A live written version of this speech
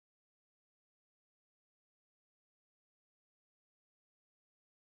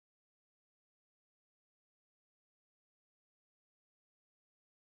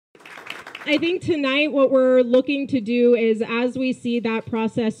I think tonight what we're looking to do is, as we see that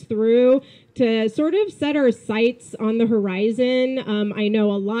process through, to sort of set our sights on the horizon. I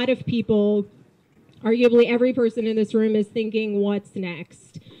know a lot of people, arguably every person in this room, is thinking, what's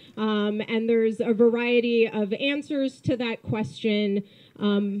next? And there's a variety of answers to that question.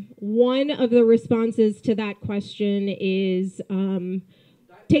 One of the responses to that question is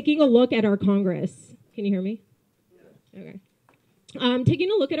taking a look at our Congress. Can you hear me? Okay. Taking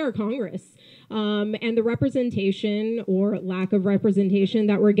a look at our Congress and the representation or lack of representation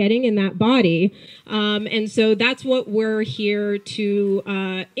that we're getting in that body. And so that's what we're here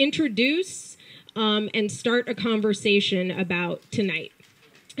to introduce and start a conversation about tonight.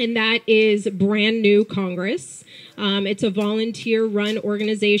 And that is Brand New Congress. It's a volunteer-run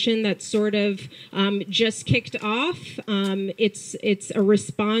organization that's sort of just kicked off. It's a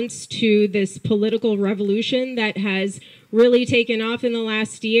response to this political revolution that has really taken off in the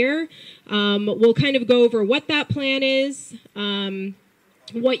last year. We'll kind of go over what that plan is,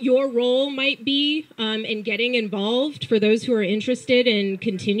 what your role might be in getting involved for those who are interested in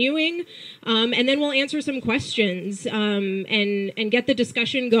continuing, and then we'll answer some questions and get the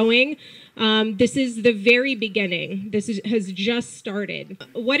discussion going. This is the very beginning. Has just started.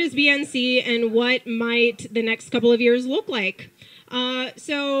 What is BNC and what might the next couple of years look like?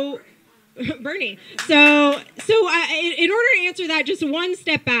 Bernie. So in order to answer that, just one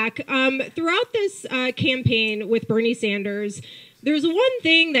step back. Throughout this campaign with Bernie Sanders, there's one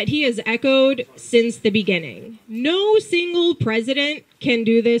thing that he has echoed since the beginning. No single president can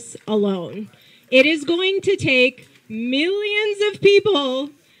do this alone. It is going to take millions of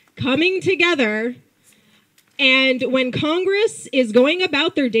people coming together, and when Congress is going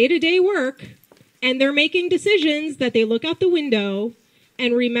about their day-to-day work and they're making decisions, that they look out the window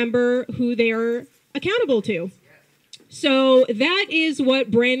and remember who they are accountable to. So that is what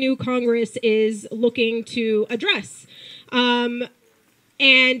Brand New Congress is looking to address. And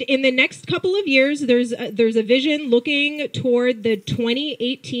in the next couple of years, there's a vision looking toward the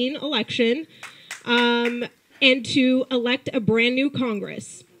 2018 election and to elect a brand new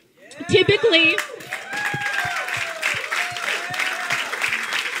Congress. Yeah. Typically,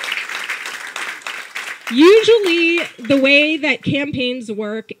 usually the way that campaigns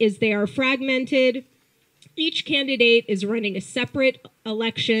work is they are fragmented. Each candidate is running a separate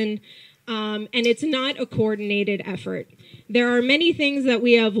election, and it's not a coordinated effort. There are many things that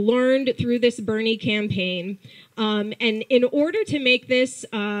we have learned through this Bernie campaign, and in order to make this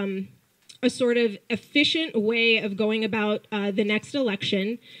a sort of efficient way of going about the next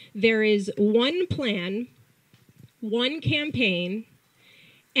election, there is one plan, one campaign,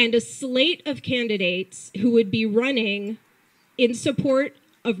 and a slate of candidates who would be running in support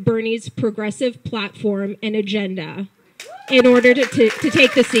of Bernie's progressive platform and agenda in order to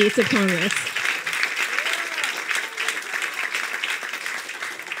take the seats of Congress.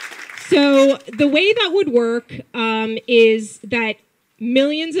 So the way that would work is that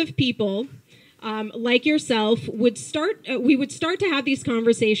millions of people like yourself would we would start to have these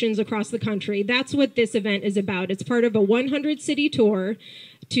conversations across the country. That's what this event is about. It's part of a 100-city tour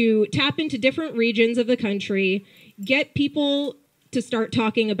to tap into different regions of the country, get people to start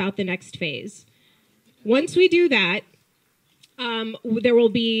talking about the next phase. Once we do that, there will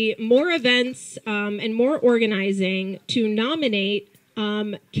be more events and more organizing to nominate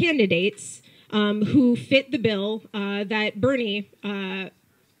candidates who fit the bill that Bernie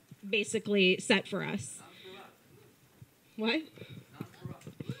basically set for us. What?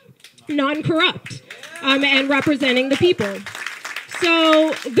 Non-corrupt. And representing the people.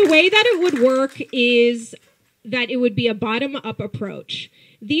 So the way that it would work is that it would be a bottom-up approach.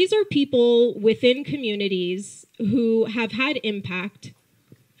 These are people within communities who have had impact,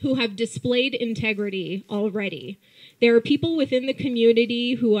 who have displayed integrity already. There are people within the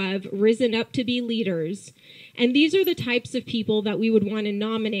community who have risen up to be leaders, and these are the types of people that we would want to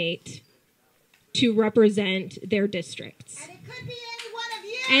nominate to represent their districts. And it could be any one of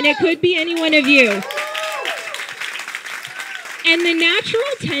you! And it could be any one of you. And the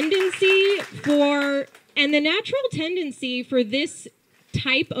natural tendency for this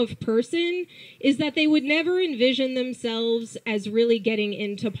type of person is that they would never envision themselves as really getting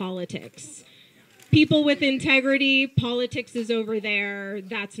into politics. People with integrity, politics is over there,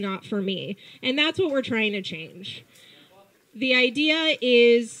 that's not for me. And that's what we're trying to change. The idea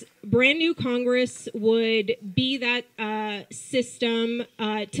is Brand New Congress would be that system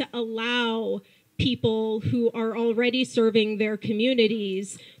to allow people who are already serving their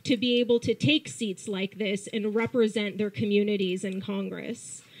communities to be able to take seats like this and represent their communities in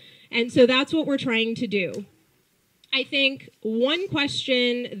Congress. And so that's what we're trying to do. I think one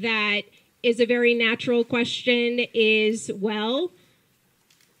question that is a very natural question is, well,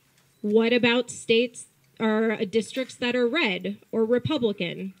 what about states or districts that are red or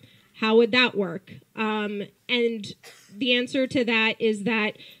Republican? How would that work? And the answer to that is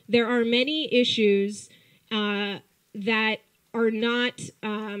that there are many issues that are not,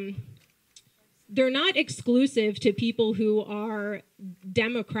 they're not exclusive to people who are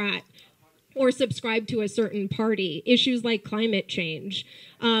Democrat or subscribe to a certain party. Issues like climate change.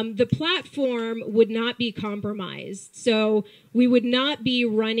 The platform would not be compromised. So we would not be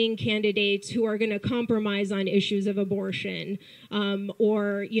running candidates who are going to compromise on issues of abortion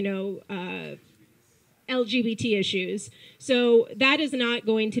or, LGBT issues. So that is not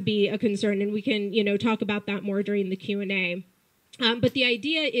going to be a concern, and we can, talk about that more during the Q&A. But the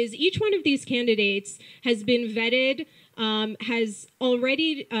idea is each one of these candidates has been vetted, has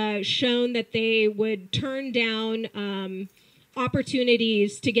already shown that they would turn down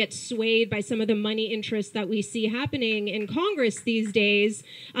opportunities to get swayed by some of the money interests that we see happening in Congress these days,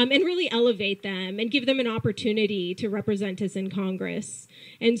 and really elevate them and give them an opportunity to represent us in Congress.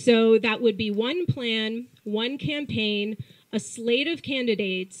 And so that would be one plan, one campaign, a slate of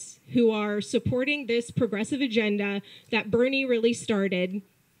candidates who are supporting this progressive agenda that Bernie really started.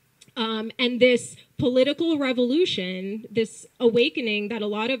 And this political revolution, this awakening that a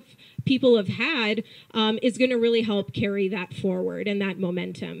lot of people have had, is going to really help carry that forward and that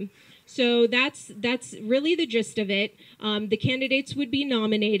momentum. So that's really the gist of it. The candidates would be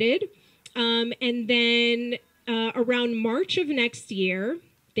nominated, and then around March of next year,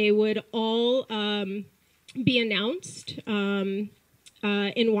 they would all be announced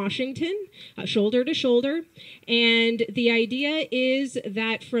in Washington, shoulder to shoulder. And the idea is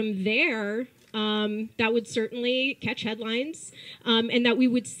that from there, that would certainly catch headlines, and that we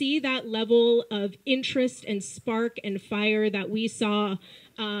would see that level of interest and spark and fire that we saw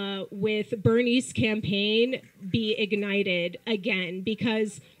with Bernie's campaign be ignited again,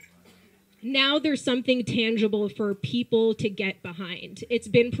 because now there's something tangible for people to get behind. It's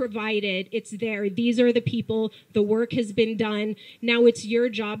been provided, it's there. These are the people, the work has been done. Now it's your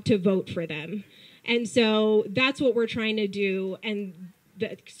job to vote for them. And so that's what we're trying to do, and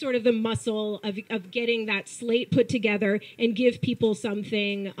the sort of the muscle of getting that slate put together and give people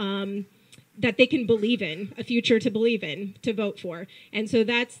something that they can believe in, a future to believe in, to vote for. And so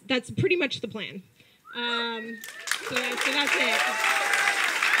that's pretty much the plan. So that's it.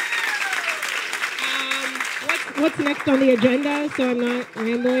 What's next on the agenda, so I'm not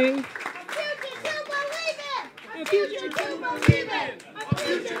rambling? A future to believe in! A future to believe in! A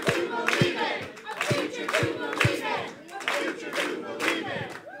future to believe in!